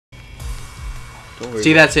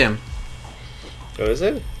See, that's him. Oh, is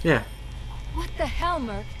it? Yeah. What the hell,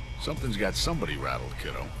 Merc? Something's got somebody rattled,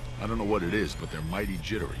 kiddo. I don't know what it is, but they're mighty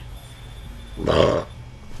jittery.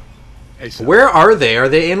 Hey, son. Where are they? Are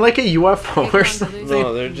they in like a UFO or something?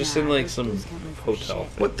 No, they're just in like some hotel.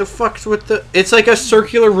 What the fuck's with the... It's like a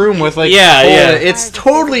circular room with like... Yeah, yeah. It's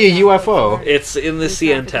totally a UFO. It's in the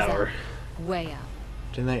CN Tower. Way out.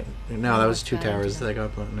 Didn't they... No, that was 2 towers that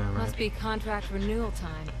got... No, right. Must be contract renewal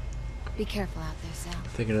time. Be careful out there, Sal.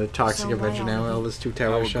 Thinking of the Toxic Avenger now, all this 2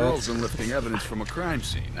 tower Our shots. girls and lifting evidence from a crime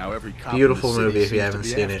scene. Now every cop Beautiful in the city movie if you seems to haven't be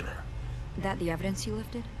seen after it. her. That the evidence you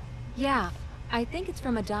lifted? Yeah, I think it's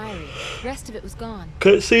from a diary. Rest of it was gone.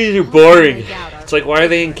 Cutscenes are boring. It's like, why are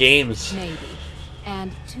they in games? Maybe.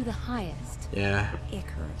 And to the highest. Yeah.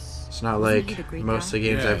 Icarus. It's not Wasn't he like the great most of guy? the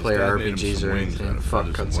games Yeah, I play his dad are made him RPGs some or wings out anything. of Fuck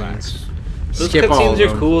feathers and cutscenes. wax. Those Skip all of cutscenes are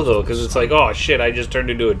them. cool though, because it's like, oh shit, I just turned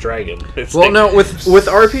into a dragon. It's Well, like, no, with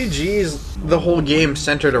RPGs, the whole game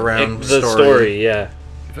centered around the story, yeah.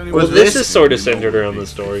 If Well, anyone's this listening, is sort of you know centered what around it the is.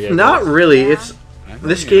 story. I Not guess. really. It's I know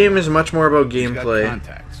this you game know. is much more about He's got gameplay.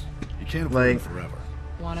 contacts. You can't avoid Like- him forever.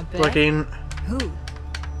 Wanna bet? Fucking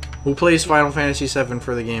who plays Final Fantasy VII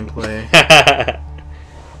for the gameplay?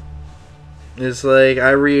 It's like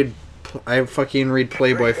I fucking read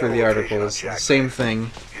Playboy for the articles. Same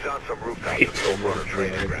thing. He's on some rooftop with no motor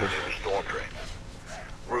train scratching the storm drain.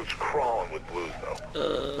 Roof's crawling with blues,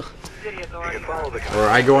 though. You can follow the Or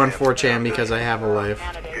I go on 4chan because I have a life.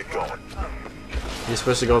 Get going. You're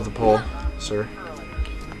supposed to go with the pole, sir.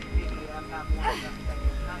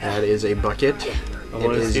 That is a bucket. I It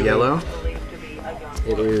wanna is see yellow.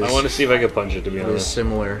 It is. I want to see if I can punch it, to be It is honest.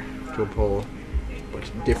 similar to a pole, but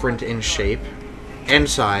different in shape and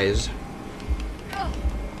size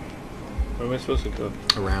Where am I supposed to go?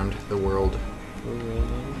 around the world.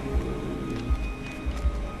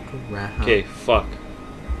 Okay, fuck.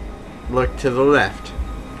 Look to the left.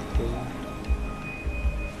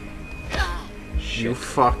 You Shit.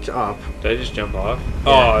 fucked up. Did I just jump off?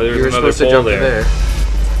 Yeah, Oh, there's you were another supposed to pole jump there.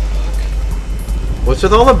 What's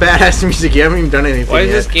with all the badass music? You haven't even done anything Why is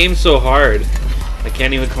yet. this game so hard? I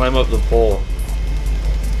can't even climb up the pole.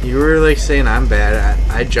 You were like saying I'm bad.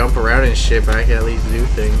 I jump around and shit, but I can at least do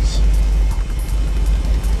things.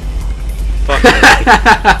 Fuck.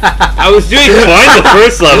 I was doing fine the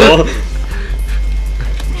first level.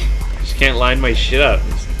 Just can't line my shit up.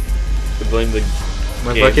 To blame the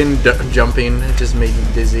My game. fucking jumping just made me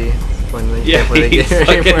dizzy. When they Yeah, can't play the he game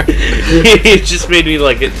anymore. it just made me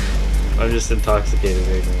like it. I'm just intoxicated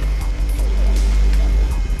right now.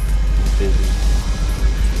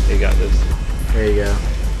 Dizzy. You got this. There you go.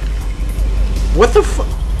 What the fu-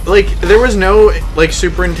 Like, there was no, like,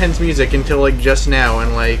 super intense music until, like, just now,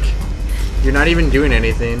 and, like, you're not even doing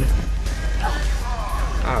anything.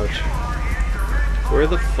 Ouch. Where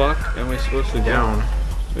the fuck am I supposed to go? Down.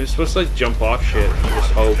 I'm supposed to like jump off shit and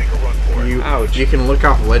just hope. You, Ouch. you can look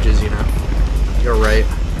off ledges, you know. You're right.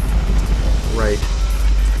 Right.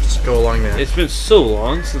 Just go along there. It's been so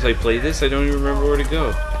long since I played this, I don't even remember where to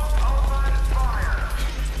go.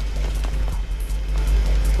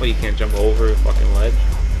 Well, you can't jump over a fucking ledge?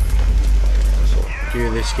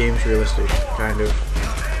 Dude, this game's realistic, kind of.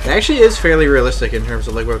 It actually is fairly realistic in terms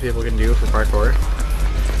of, like, what people can do for parkour.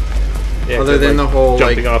 Yeah, Other than the whole,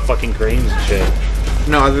 jumping like... off fucking cranes and shit.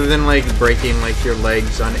 No, other than, like, breaking, like, your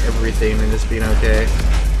legs on everything and just being okay.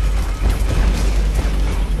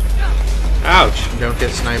 Ouch. Don't get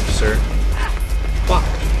sniped, sir. Fuck.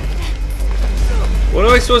 What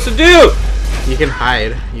am I supposed to do? You can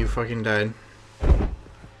hide. You fucking died.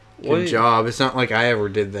 Good What? job. It's not like I ever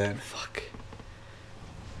did that. Fuck.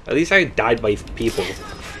 At least I died by people.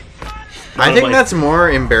 I think my- that's more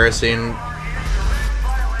embarrassing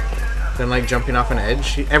than, like, jumping off an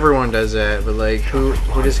edge. Everyone does that, but, like, who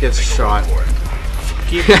just gets shot?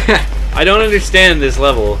 I don't understand this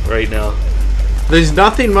level right now. There's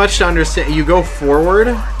nothing much to understand. You go forward.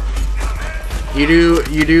 You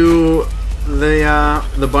do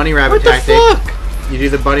the bunny rabbit What tactic. the fuck? You do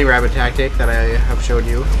the bunny rabbit tactic that I have showed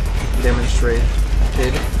you, demonstrated,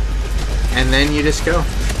 and then you just go.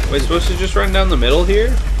 Am I supposed to just run down the middle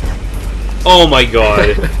here? Oh my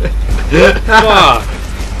god. Fuck.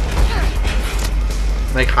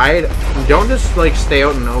 Like, hide. Don't just, like, stay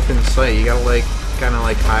out in open sight. You gotta, like, kind of,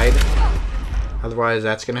 like, hide. Otherwise,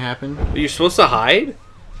 that's gonna happen. You're supposed to hide?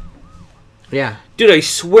 Yeah. Dude, I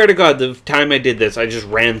swear to god, the time I did this, I just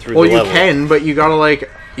ran through Well, the you level. can, but you gotta, like,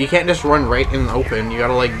 you can't just run right in the open. You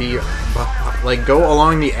gotta, like, be, like, go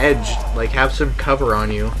along the edge. Like, have some cover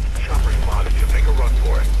on you. Chopper spotted you. Make a run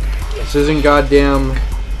for it. This isn't goddamn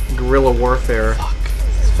guerrilla warfare. Fuck.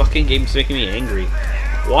 This fucking game's making me angry.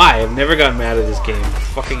 Why? I've never gotten mad at this game. This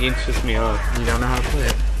fucking game pisses me off. You don't know how to play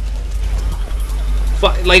it.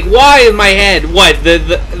 Like, why in my head? What?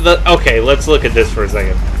 The okay, let's look at this for a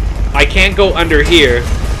second. I can't go under here,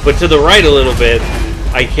 but to the right a little bit,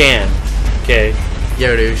 I can. Okay.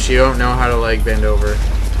 Yo, dude, she don't know how to, like, bend over.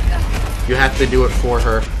 You have to do it for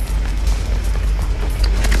her.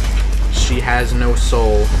 She has no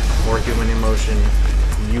soul or human emotion.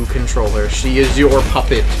 You control her. She is your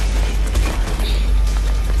puppet.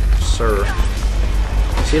 Sir.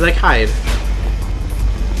 See, like, hide.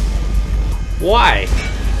 Why?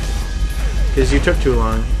 Because you took too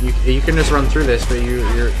long. You can just run through this, but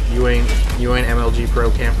you ain't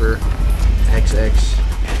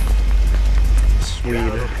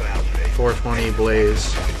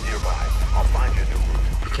MLGProCamperxXSWED420blaze.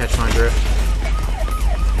 Catch my drift.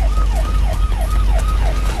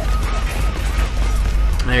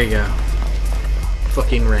 There you go.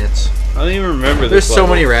 Fucking rats. I don't even remember this. There's so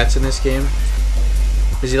level. many rats in this game.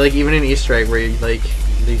 Is he like even an Easter egg where you like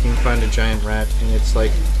you can find a giant rat and it's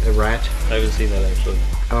like a rat? I haven't seen that actually.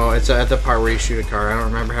 Oh, it's at the part where you shoot a car. I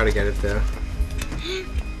don't remember how to get it though.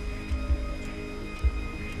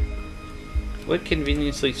 What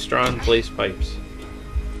conveniently strong blaze pipes?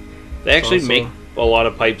 They actually Also- make a lot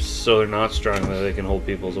of pipes so they're not strong that they can hold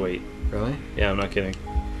people's weight. Really? Yeah, I'm not kidding.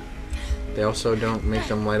 They also don't make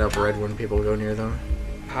them light up red when people go near them.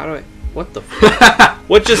 How do I? What the?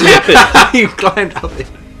 What just happened? You climbed up it.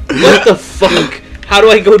 What the fuck? How do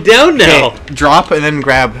I go down now? Okay, drop and then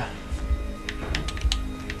grab.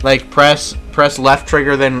 Like press left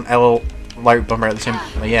trigger then L light bumper at the same.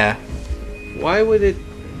 Yeah. Why would it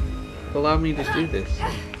allow me to do this?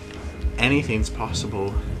 Anything's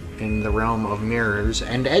possible in the realm of mirrors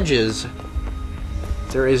and edges.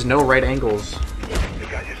 There is no right angles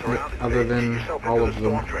other than all of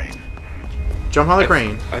them. Jump on the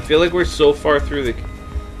crane. I feel like we're so far through the.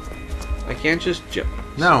 I can't just jump.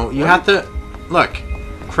 No, you have to look.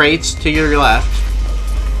 Crates to your left,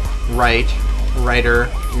 righter.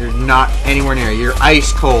 You're not anywhere near. You're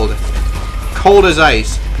ice cold, cold as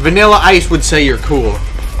ice. Vanilla Ice would say you're cool.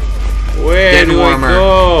 Where Getting do warmer. I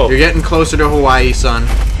go? You're getting closer to Hawaii, son.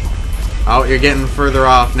 Oh, you're getting further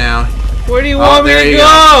off now. Where do you want me there to you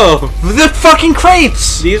go? The fucking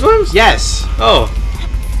crates. These ones? Yes. Oh.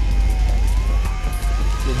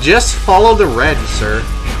 Just follow the red, sir.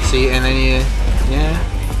 See, and then you, yeah.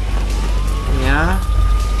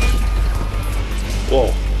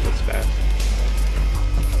 Whoa, that's fast.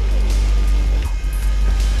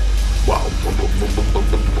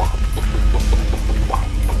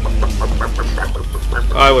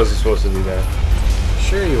 I wasn't supposed to do that.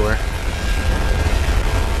 Sure you were.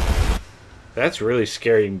 That's really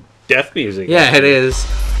scary death music. Yeah, it is.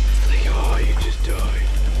 Like, oh, you just died.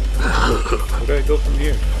 Where do I go from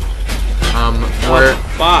here? Where,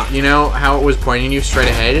 Fuck. you know how it was pointing you straight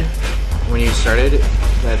ahead when you started?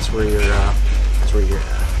 That's where you're,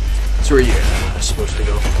 supposed to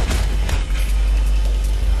go.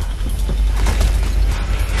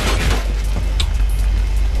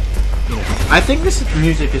 I think this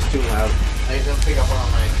music is too loud. I don't pick up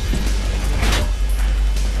on my.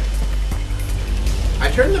 I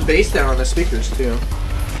turned the bass down on the speakers too.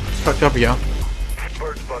 It's fucked up, yo.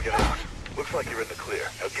 Bird's bugging out. Looks like you're in the clear.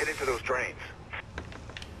 Now get into those drains.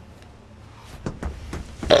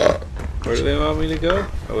 Where do they want me to go?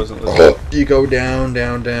 I wasn't listening. You go down,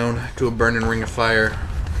 down, down to a burning ring of fire.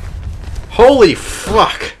 Holy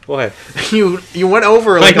fuck! What? You went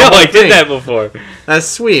over I like know, a whole I thing. did that before. That's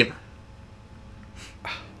sweet.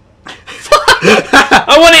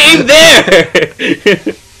 I want to aim there!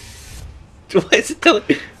 Why is it telling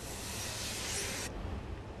me?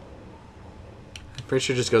 I'm pretty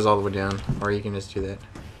sure it just goes all the way down, or you can just do that.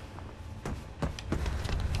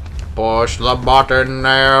 Push the button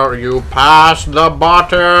there, you pass the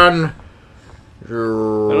button. I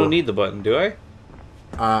don't need the button, do I?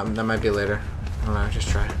 That might be later. I don't know, just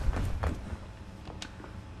try.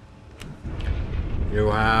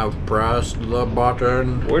 You have pressed the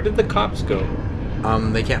button. Where did the cops go?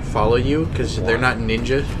 They can't follow you because they're not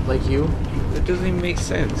ninja like you. That doesn't even make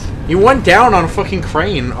sense. You went down on a fucking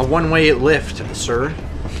crane, a one-way lift, sir.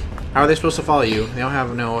 How are they supposed to follow you? They don't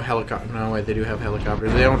have no helicopter. No, wait, they do have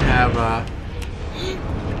helicopters. They don't have,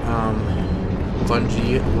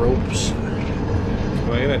 bungee ropes.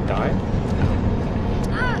 Am I gonna die?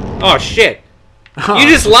 Oh shit! You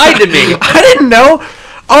just lied to me! I didn't know!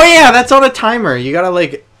 Oh yeah, that's on a timer. You gotta,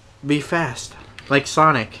 like, be fast. Like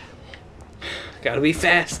Sonic. Gotta be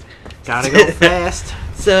fast. Gotta go fast.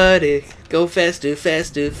 Sonic, go faster,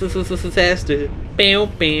 faster, faster. Bow,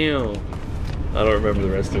 bow. I don't remember the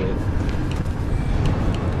rest of it.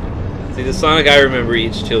 See, the Sonic I remember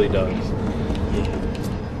eats chili dogs.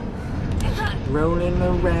 Rolling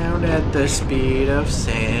around at the speed of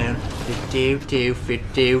sound. Do do do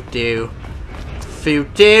do do. Do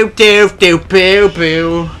do do do boo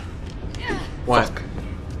boo. What? Fuck.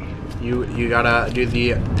 You gotta do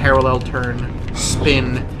the parallel turn,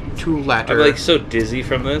 spin to ladder. I'm like so dizzy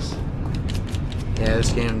from this. Yeah,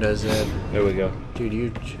 this game does that. There we go. Dude, you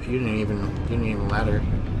didn't even ladder.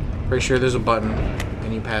 Pretty sure there's a button,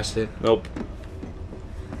 and you passed it. Nope.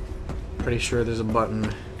 Pretty sure there's a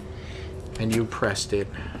button, and you pressed it.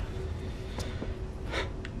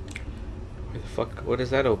 Where the fuck? What does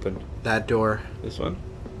that open? That door. This one?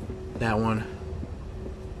 That one.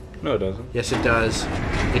 No, it doesn't. Yes, it does.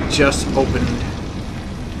 It just opened.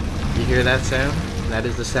 You hear that sound? That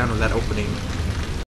is the sound of that opening.